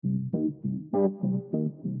That's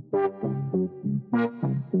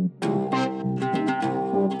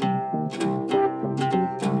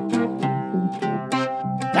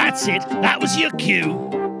it. That was your cue.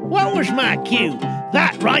 What was my cue?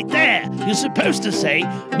 That right there. You're supposed to say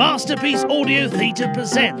Masterpiece Audio Theatre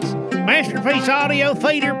presents. Masterpiece Audio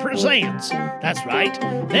Theatre presents. That's right.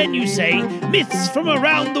 Then you say myths from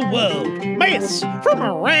around the world. Myths from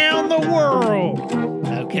around the world.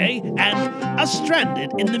 Okay, and a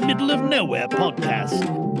Stranded in the Middle of Nowhere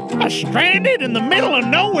podcast. A Stranded in the Middle of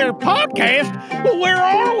Nowhere podcast? Well, where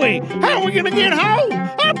are we? How are we going to get home?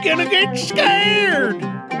 I'm going to get scared.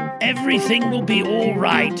 Everything will be all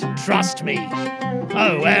right, trust me.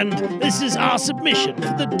 Oh, and this is our submission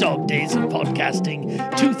for the Dog Days of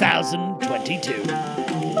Podcasting 2022.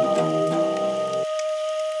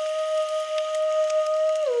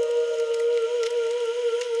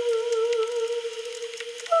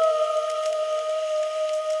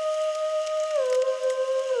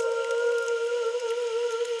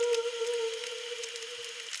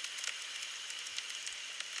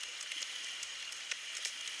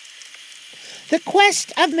 The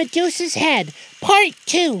Quest of Medusa's Head, Part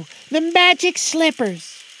 2, The Magic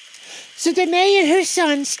Slippers. So Danae and her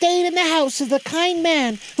son stayed in the house of the kind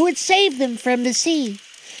man who had saved them from the sea.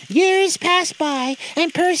 Years passed by,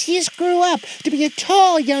 and Perseus grew up to be a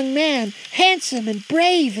tall young man, handsome and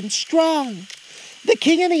brave and strong. The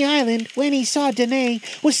king of the island, when he saw Danae,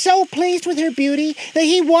 was so pleased with her beauty that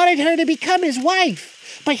he wanted her to become his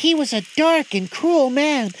wife. But he was a dark and cruel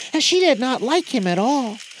man, and she did not like him at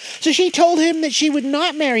all. So she told him that she would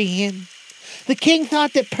not marry him. The king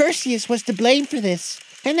thought that Perseus was to blame for this,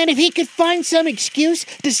 and that if he could find some excuse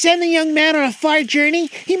to send the young man on a far journey,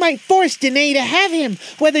 he might force Danae to have him,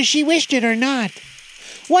 whether she wished it or not.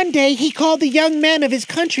 One day he called the young men of his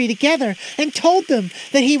country together and told them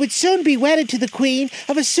that he would soon be wedded to the queen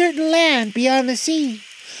of a certain land beyond the sea.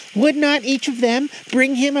 Would not each of them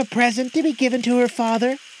bring him a present to be given to her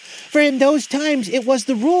father? For in those times it was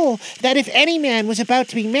the rule that if any man was about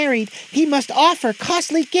to be married, he must offer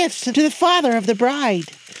costly gifts to the father of the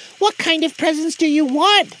bride. "What kind of presents do you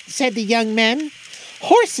want?" said the young men.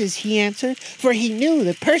 "Horses," he answered, for he knew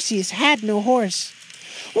that Perseus had no horse.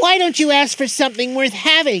 "Why don't you ask for something worth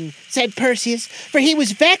having?" said Perseus, for he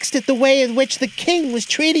was vexed at the way in which the king was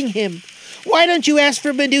treating him. "Why don't you ask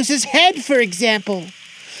for Medusa's head, for example?"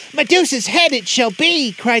 "Medusa's head it shall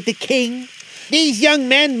be," cried the king. "These young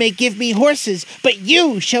men may give me horses, but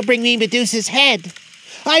you shall bring me Medusa's head."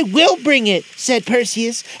 "I will bring it," said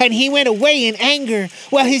Perseus, and he went away in anger,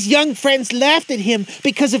 while his young friends laughed at him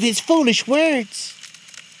because of his foolish words.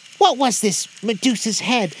 What was this Medusa's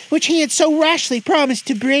head, which he had so rashly promised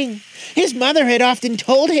to bring? His mother had often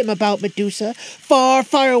told him about Medusa. Far,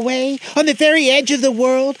 far away, on the very edge of the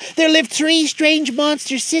world, there lived 3 strange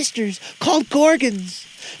monster sisters called Gorgons.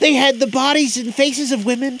 They had the bodies and faces of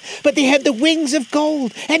women, but they had the wings of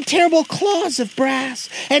gold and terrible claws of brass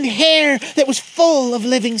and hair that was full of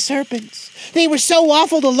living serpents. They were so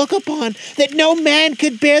awful to look upon that no man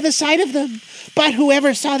could bear the sight of them, but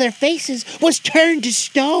whoever saw their faces was turned to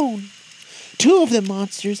stone. 2 of the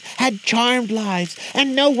monsters had charmed lives,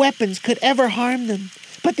 and no weapons could ever harm them.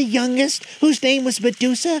 But the youngest, whose name was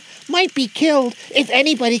Medusa, might be killed if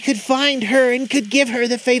anybody could find her and could give her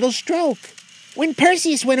the fatal stroke. When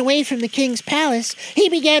Perseus went away from the king's palace, he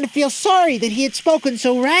began to feel sorry that he had spoken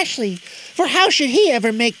so rashly, for how should he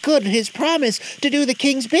ever make good his promise to do the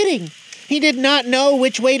king's bidding? He did not know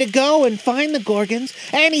which way to go and find the Gorgons,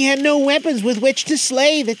 and he had no weapons with which to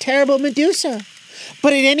slay the terrible Medusa.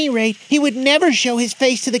 But at any rate, he would never show his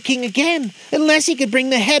face to the king again, unless he could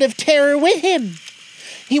bring the head of terror with him.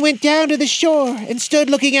 He went down to the shore and stood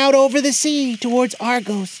looking out over the sea towards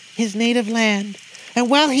Argos, his native land. And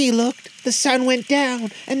while he looked, the sun went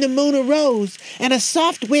down, and the moon arose, and a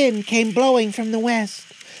soft wind came blowing from the west.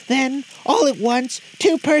 Then, all at once,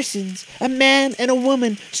 2 persons, a man and a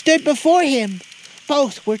woman, stood before him.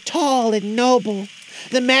 Both were tall and noble.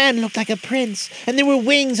 The man looked like a prince, and there were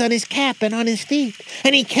wings on his cap and on his feet,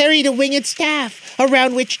 and he carried a winged staff,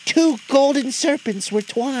 around which 2 golden serpents were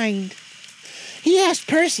twined. He asked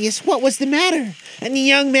Perseus what was the matter, and the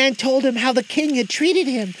young man told him how the king had treated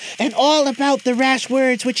him, and all about the rash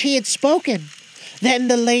words which he had spoken. Then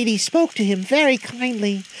the lady spoke to him very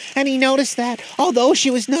kindly, and he noticed that, although she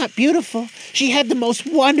was not beautiful, she had the most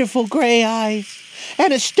wonderful gray eyes,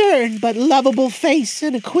 and a stern but lovable face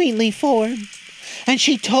and a queenly form. And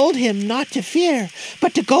she told him not to fear,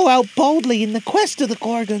 but to go out boldly in the quest of the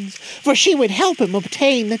Gorgons, for she would help him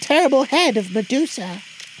obtain the terrible head of Medusa.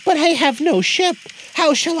 "But I have no ship.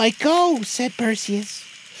 How shall I go?" said Perseus.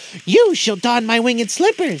 "You shall don my winged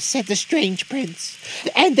slippers," said the strange prince,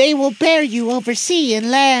 "and they will bear you over sea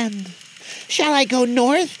and land." "Shall I go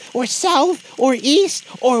north, or south, or east,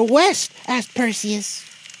 or west?" asked Perseus.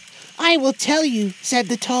 "I will tell you," said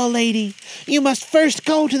the tall lady. "You must first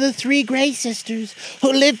go to the three Grey Sisters,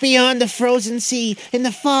 who live beyond the frozen sea in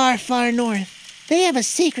the far, far north. They have a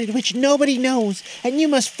secret which nobody knows, and you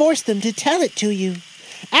must force them to tell it to you.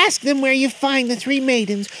 Ask them where you find the three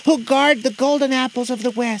maidens who guard the golden apples of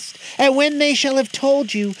the west, and when they shall have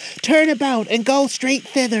told you, turn about and go straight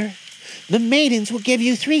thither. The maidens will give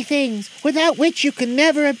you three things, without which you can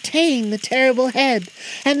never obtain the terrible head,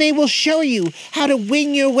 and they will show you how to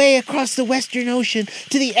wing your way across the western ocean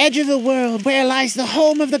to the edge of the world where lies the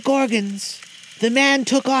home of the Gorgons." The man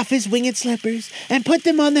took off his winged slippers and put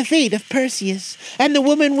them on the feet of Perseus, and the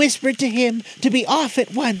woman whispered to him to be off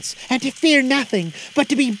at once and to fear nothing, but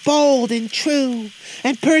to be bold and true.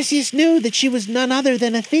 And Perseus knew that she was none other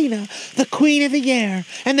than Athena, the queen of the air,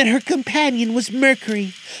 and that her companion was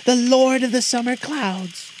Mercury, the lord of the summer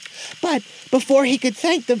clouds. But before he could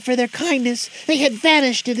thank them for their kindness, they had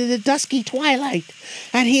vanished into the dusky twilight,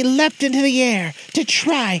 and he leapt into the air to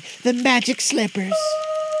try the magic slippers.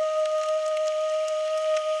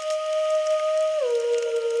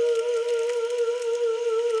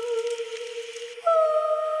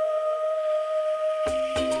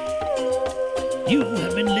 You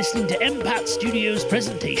have been listening to MPAT Studios'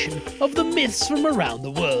 presentation of The Myths from Around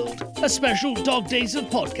the World, a special Dog Days of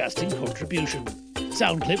Podcasting contribution.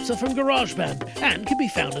 Sound clips are from GarageBand and can be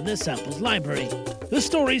found in their samples library. The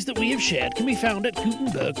stories that we have shared can be found at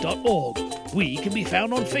Gutenberg.org. We can be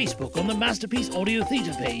found on Facebook on the Masterpiece Audio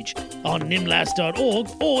Theatre page, on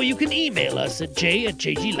nimlas.org, or you can email us at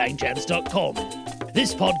j@jglangchance.com.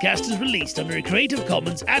 This podcast is released under a Creative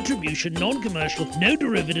Commons Attribution Non-Commercial No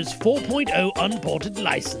Derivatives 4.0 Unported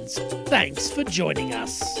license. Thanks for joining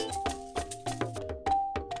us.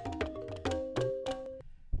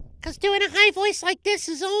 "'Cause doing a high voice like this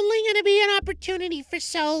is only gonna be an opportunity for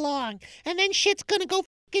so long, and then shit's gonna go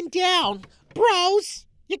fucking down. Bros,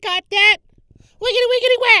 you got that? Wiggity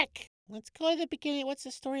wiggity whack! Let's go to the beginning. What's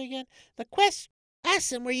the story again? The quest. Ask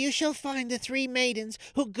them where you shall find the three maidens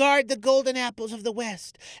who guard the golden apples of the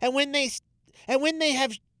west, and when they shall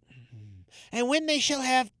have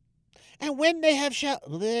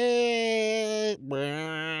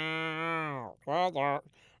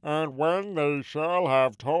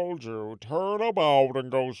told you, turn about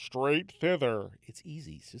and go straight thither. It's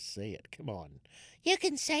easy, just say it, come on. You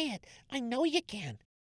can say it. I know you can.